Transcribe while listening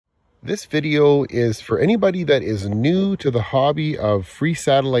This video is for anybody that is new to the hobby of free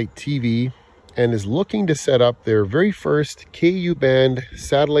satellite TV and is looking to set up their very first KU band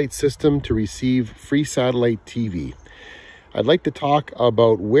satellite system to receive free satellite TV. I'd like to talk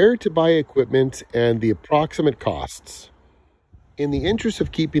about where to buy equipment and the approximate costs. In the interest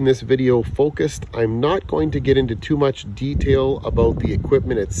of keeping this video focused, I'm not going to get into too much detail about the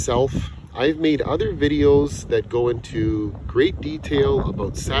equipment itself. I've made other videos that go into great detail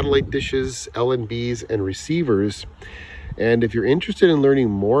about satellite dishes, LNBs, and receivers. And if you're interested in learning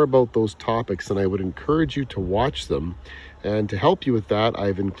more about those topics, then I would encourage you to watch them. And to help you with that,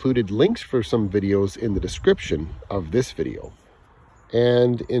 I've included links for some videos in the description of this video.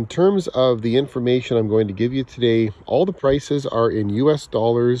 And in terms of the information I'm going to give you today, all the prices are in US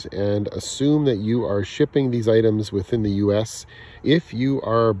dollars, and assume that you are shipping these items within the US. If you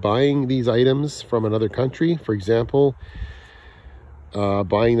are buying these items from another country, for example,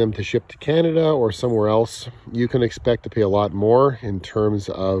 buying them to ship to Canada or somewhere else, you can expect to pay a lot more in terms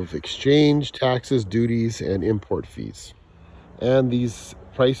of exchange, taxes, duties, and import fees. And these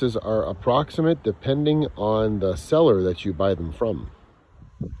prices are approximate depending on the seller that you buy them from.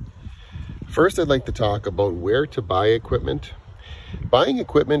 First, I'd like to talk about where to buy equipment. Buying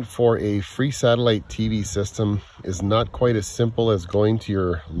equipment for a free satellite TV system is not quite as simple as going to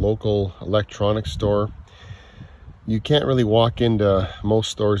your local electronics store. You can't really walk into most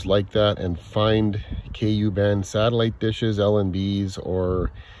stores like that and find KU band satellite dishes, LNBs,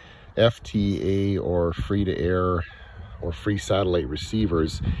 or FTA or free-to-air or free satellite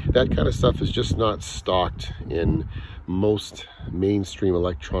receivers. That kind of stuff is just not stocked in most mainstream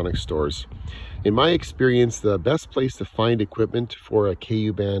electronic stores. In my experience, the best place to find equipment for a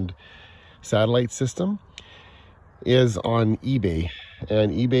KU band satellite system is on eBay.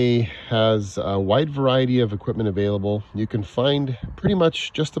 And eBay has a wide variety of equipment available. You can find pretty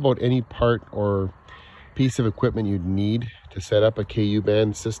much just about any part or piece of equipment you'd need to set up a KU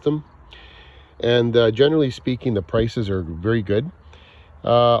band system. And generally speaking, the prices are very good.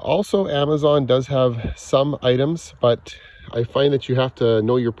 Also, Amazon does have some items, but I find that you have to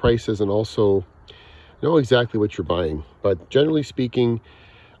know your prices and also know exactly what you're buying. But generally speaking,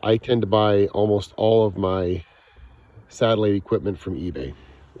 I tend to buy almost all of my satellite equipment from eBay.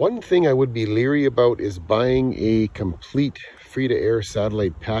 One thing I would be leery about is buying a complete free-to-air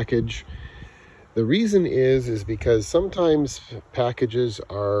satellite package. The reason is because sometimes packages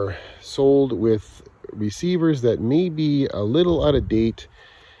are sold with receivers that may be a little out of date.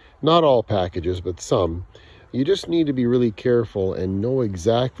 Not all packages, but some. You just need to be really careful and know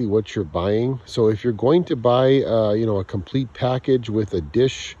exactly what you're buying. So if you're going to buy a complete package with a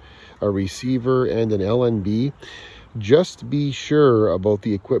dish, a receiver, and an LNB, just be sure about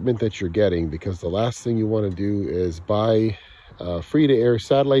the equipment that you're getting, because the last thing you want to do is buy a free-to-air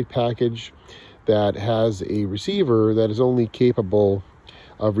satellite package that has a receiver that is only capable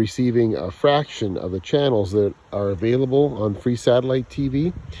of receiving a fraction of the channels that are available on free satellite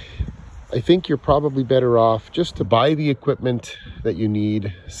TV. I think you're probably better off just to buy the equipment that you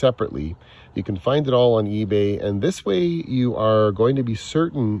need separately. You can find it all on eBay, and this way you are going to be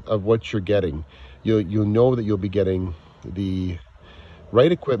certain of what you're getting. You'll know that you'll be getting the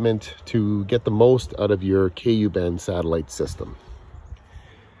right equipment to get the most out of your KU band satellite system.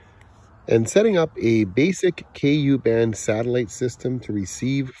 And setting up a basic KU band satellite system to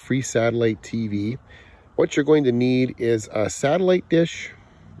receive free satellite TV, what you're going to need is a satellite dish,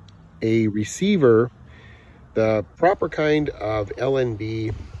 a receiver, the proper kind of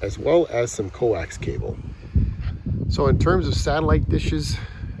LNB, as well as some coax cable. So in terms of satellite dishes,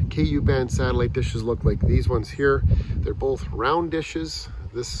 KU band satellite dishes look like these ones here. They're both round dishes.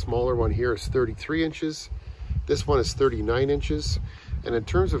 This smaller one here is 33 inches. This one is 39 inches. And in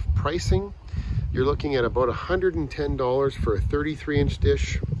terms of pricing, you're looking at about $110 for a 33-inch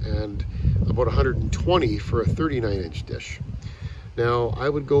dish and about $120 for a 39-inch dish. Now, I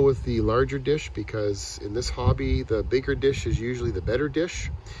would go with the larger dish because in this hobby, the bigger dish is usually the better dish.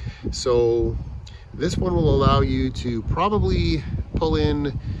 So this one will allow you to probably pull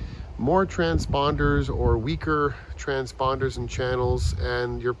in more transponders or weaker transponders and channels,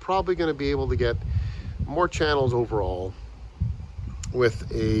 and you're probably going to be able to get more channels overall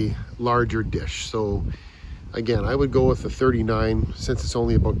with a larger dish. So again, I would go with the 39 since it's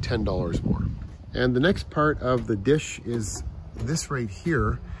only about $10 more. And the next part of the dish is this right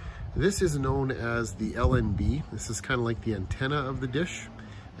here. This is known as the LNB. This is kind of like the antenna of the dish.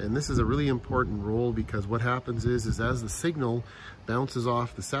 And this is a really important role because what happens is as the signal bounces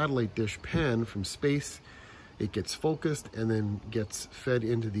off the satellite dish pan from space, it gets focused and then gets fed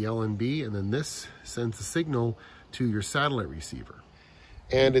into the LNB, and then this sends the signal to your satellite receiver.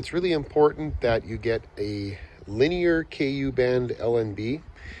 And it's really important that you get a linear Ku band LNB.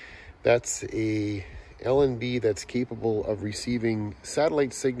 That's a LNB that's capable of receiving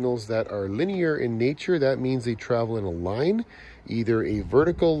satellite signals that are linear in nature. That means they travel in a line, either a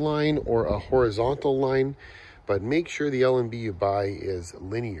vertical line or a horizontal line, but make sure the LNB you buy is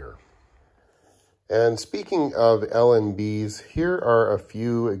linear. And speaking of LNBs, here are a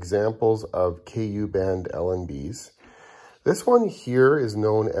few examples of Ku band LNBs. This one here is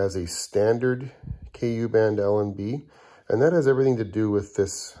known as a standard Ku band LNB, and that has everything to do with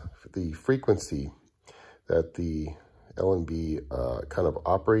the frequency that the LNB kind of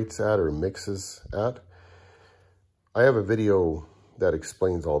operates at or mixes at. I have a video that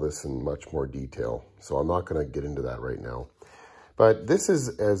explains all this in much more detail, so I'm not going to get into that right now. But this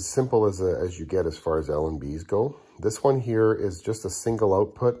is as simple as you get as far as LNBs go. This one here is just a single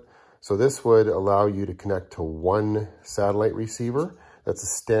output. So this would allow you to connect to one satellite receiver. That's a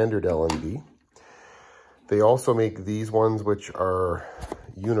standard LNB. They also make these ones which are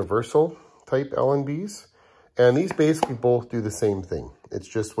universal type LNBs. And these basically both do the same thing. It's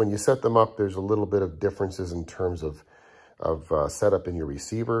just when you set them up, there's a little bit of differences in terms of setup in your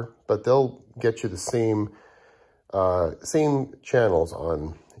receiver, but they'll get you the same channels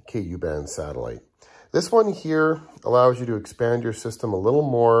on Ku band satellite. This one here allows you to expand your system a little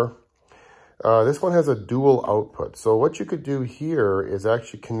more. This one has a dual output. So what you could do here is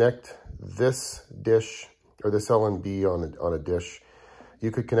actually connect this dish or this LNB on a dish. You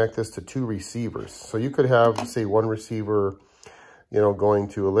could connect this to two receivers. So you could have, say, one receiver, going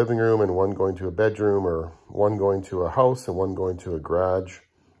to a living room and one going to a bedroom, or one going to a house and one going to a garage.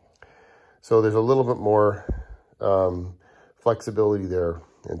 So there's a little bit more flexibility there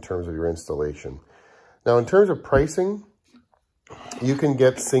in terms of your installation. Now, in terms of pricing, you can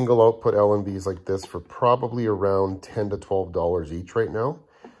get single output LNBs like this for probably around $10 to $12 each right now.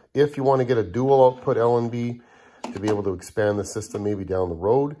 If you want to get a dual output LNB to be able to expand the system maybe down the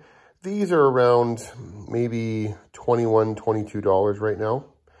road, these are around maybe $21, $22 right now.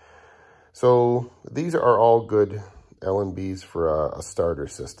 So these are all good LNBs for a starter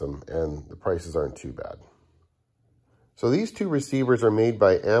system, and the prices aren't too bad. So these two receivers are made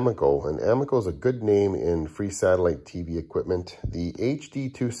by Amico, and Amico is a good name in free satellite TV equipment. The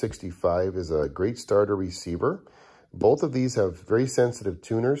HD265 is a great starter receiver. Both of these have very sensitive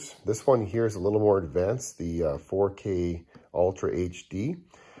tuners. This one here is a little more advanced, the 4K Ultra HD.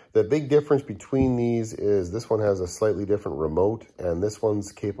 The big difference between these is this one has a slightly different remote, and this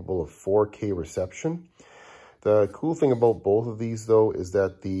one's capable of 4K reception. The cool thing about both of these, though, is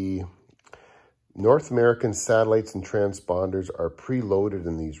that the North American satellites and transponders are preloaded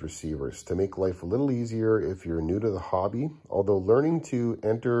in these receivers to make life a little easier if you're new to the hobby, although learning to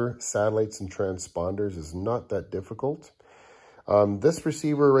enter satellites and transponders is not that difficult. This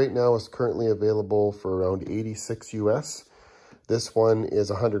receiver right now is currently available for around 86 US. This one is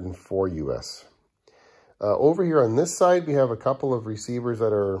 104 US. Over here on this side, we have a couple of receivers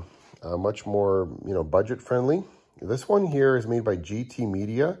that are much more, budget friendly. This one here is made by GT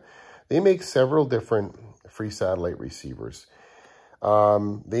Media. They make several different free satellite receivers.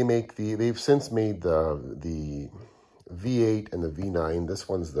 They've since made the V8 and the V9. This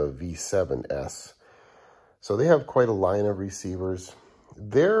one's the V7S. So they have quite a line of receivers.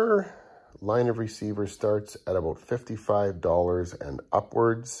 Their line of receivers starts at about $55 and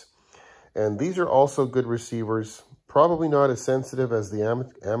upwards. And these are also good receivers, probably not as sensitive as the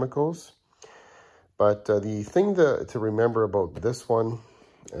Amicos. But the thing to remember about this one,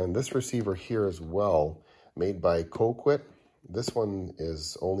 and this receiver here as well, made by Coquit, this one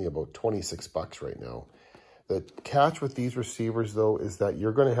is only about 26 bucks right now. The catch with these receivers, though, is that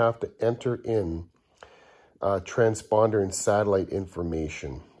you're going to have to enter in transponder and satellite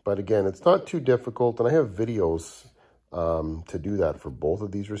information. But again, it's not too difficult, and I have videos to do that for both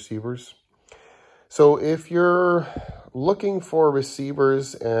of these receivers. So if you're looking for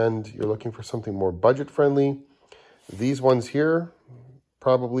receivers and you're looking for something more budget-friendly, these ones here,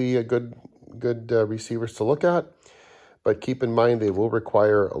 probably a good receivers to look at, but keep in mind they will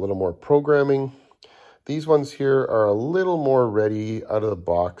require a little more programming. These ones here are a little more ready out of the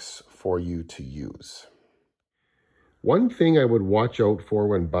box for you to use. One thing I would watch out for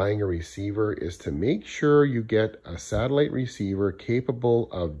when buying a receiver is to make sure you get a satellite receiver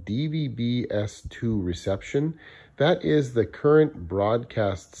capable of DVB-S2 reception. That is the current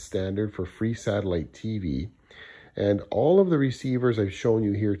broadcast standard for free satellite TV. And all of the receivers I've shown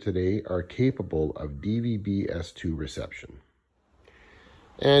you here today are capable of DVB-S2 reception.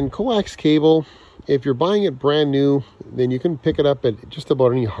 And coax cable, if you're buying it brand new, then you can pick it up at just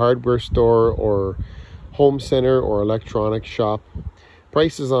about any hardware store or home center or electronics shop.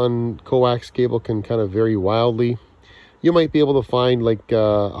 Prices on coax cable can kind of vary wildly. You might be able to find like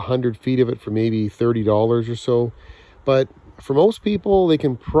 100 feet of it for maybe $30 or so. But for most people, they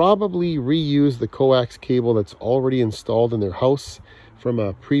can probably reuse the coax cable that's already installed in their house from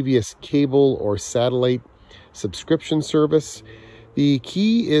a previous cable or satellite subscription service. The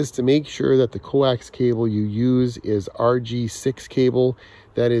key is to make sure that the coax cable you use is RG6 cable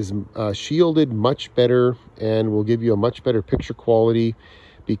that is shielded much better and will give you a much better picture quality,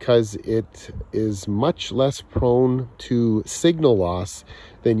 because it is much less prone to signal loss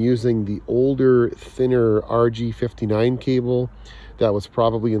than using the older, thinner RG59 cable that was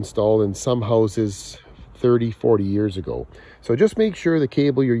probably installed in some houses 30-40 years ago. So just make sure the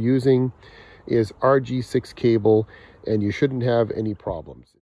cable you're using is RG6 cable and you shouldn't have any problems.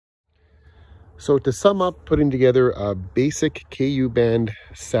 So to sum up, putting together a basic KU band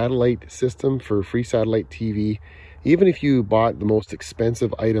satellite system for free satellite TV, even if you bought the most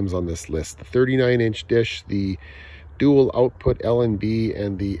expensive items on this list, the 39-inch dish, the dual output LNB,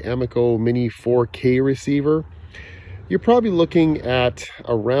 and the Amico Mini 4K receiver, you're probably looking at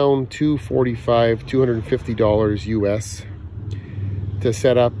around $250 US to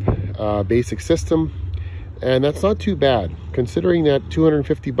set up a basic system. And that's not too bad, considering that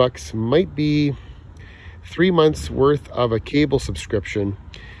 250 bucks might be 3 months worth of a cable subscription.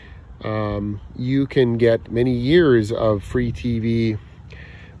 You can get many years of free TV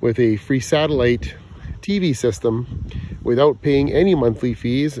with a free satellite TV system without paying any monthly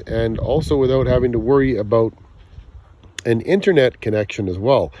fees, and also without having to worry about an internet connection as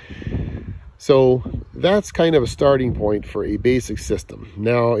well. So that's kind of a starting point for a basic system.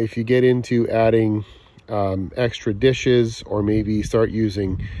 Now, if you get into adding extra dishes, or maybe start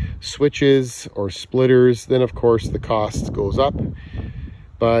using switches or splitters, then of course the cost goes up.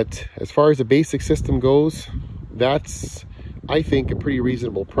 But as far as the basic system goes, that's, I think, a pretty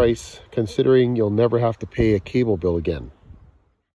reasonable price, considering you'll never have to pay a cable bill again.